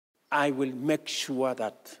I will make sure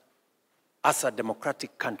that as a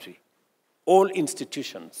democratic country, all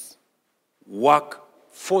institutions work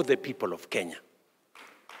for the people of Kenya.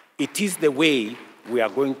 It is the way we are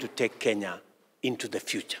going to take Kenya into the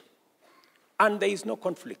future. And there is no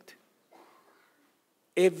conflict.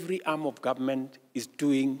 Every arm of government is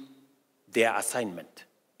doing their assignment,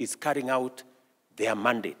 is carrying out their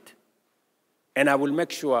mandate. And I will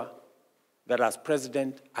make sure that as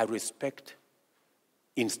president, I respect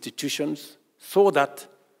institutions so that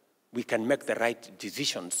we can make the right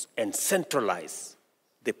decisions and centralize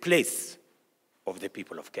the place of the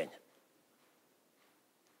people of Kenya.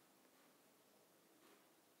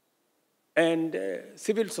 And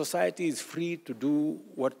civil society is free to do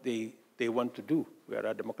what they want to do. We are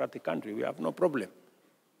a democratic country. We have no problem.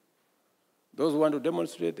 Those who want to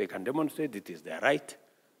demonstrate, they can demonstrate. It is their right.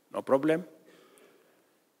 No problem.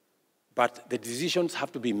 But the decisions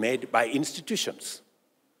have to be made by institutions.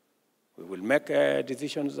 We will make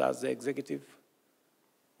decisions as the executive.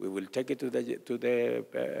 We will take it to the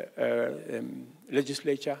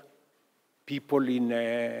legislature. People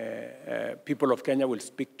of Kenya will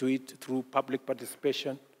speak to it through public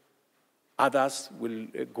participation. Others will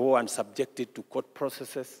go and subject it to court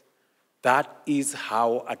processes. That is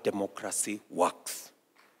how a democracy works.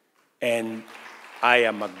 And I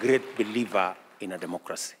am a great believer in a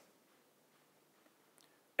democracy.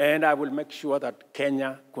 And I will make sure that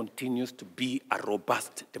Kenya continues to be a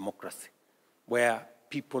robust democracy where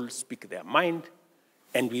people speak their mind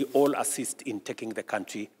and we all assist in taking the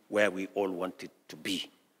country where we all want it to be.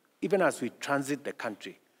 Even as we transit the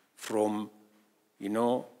country from,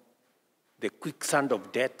 the quicksand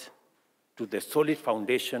of debt to the solid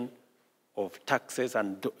foundation of taxes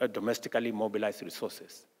and domestically mobilized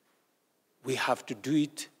resources. We have to do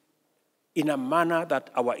it in a manner that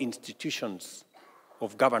our institutions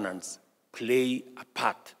of governance play a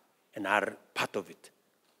part and are part of it.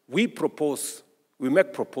 We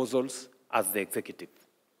make proposals as the executive.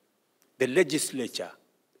 The legislature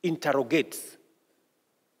interrogates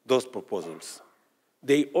those proposals.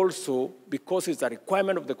 They also, because it's a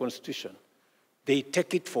requirement of the Constitution, they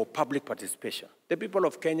take it for public participation. The people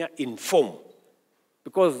of Kenya inform,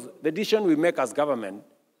 because the decision we make as government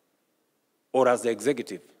or as the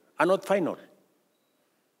executive are not final,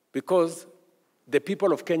 because the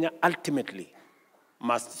people of Kenya ultimately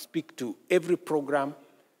must speak to every program,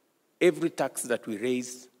 every tax that we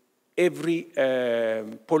raise, every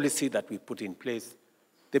policy that we put in place.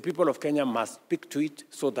 The people of Kenya must speak to it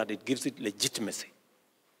so that it gives it legitimacy.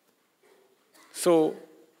 So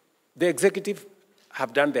the executive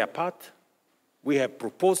have done their part. We have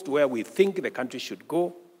proposed where we think the country should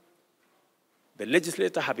go. The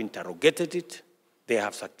legislators have interrogated it. They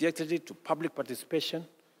have subjected it to public participation.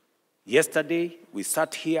 Yesterday, we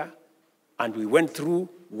sat here and we went through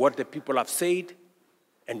what the people have said,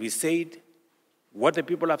 and we said, what the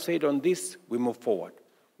people have said on this, we move forward.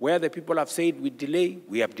 Where the people have said we delay,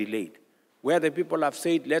 we have delayed. Where the people have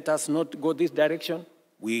said, let us not go this direction,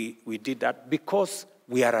 we did that because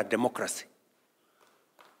we are a democracy.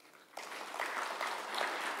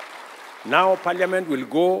 Now Parliament will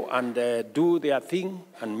go and do their thing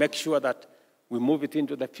and make sure that we move it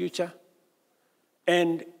into the future.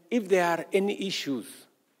 And if there are any issues,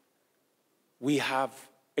 we have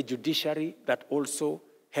a judiciary that also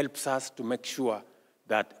helps us to make sure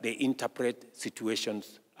that they interpret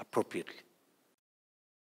situations appropriately.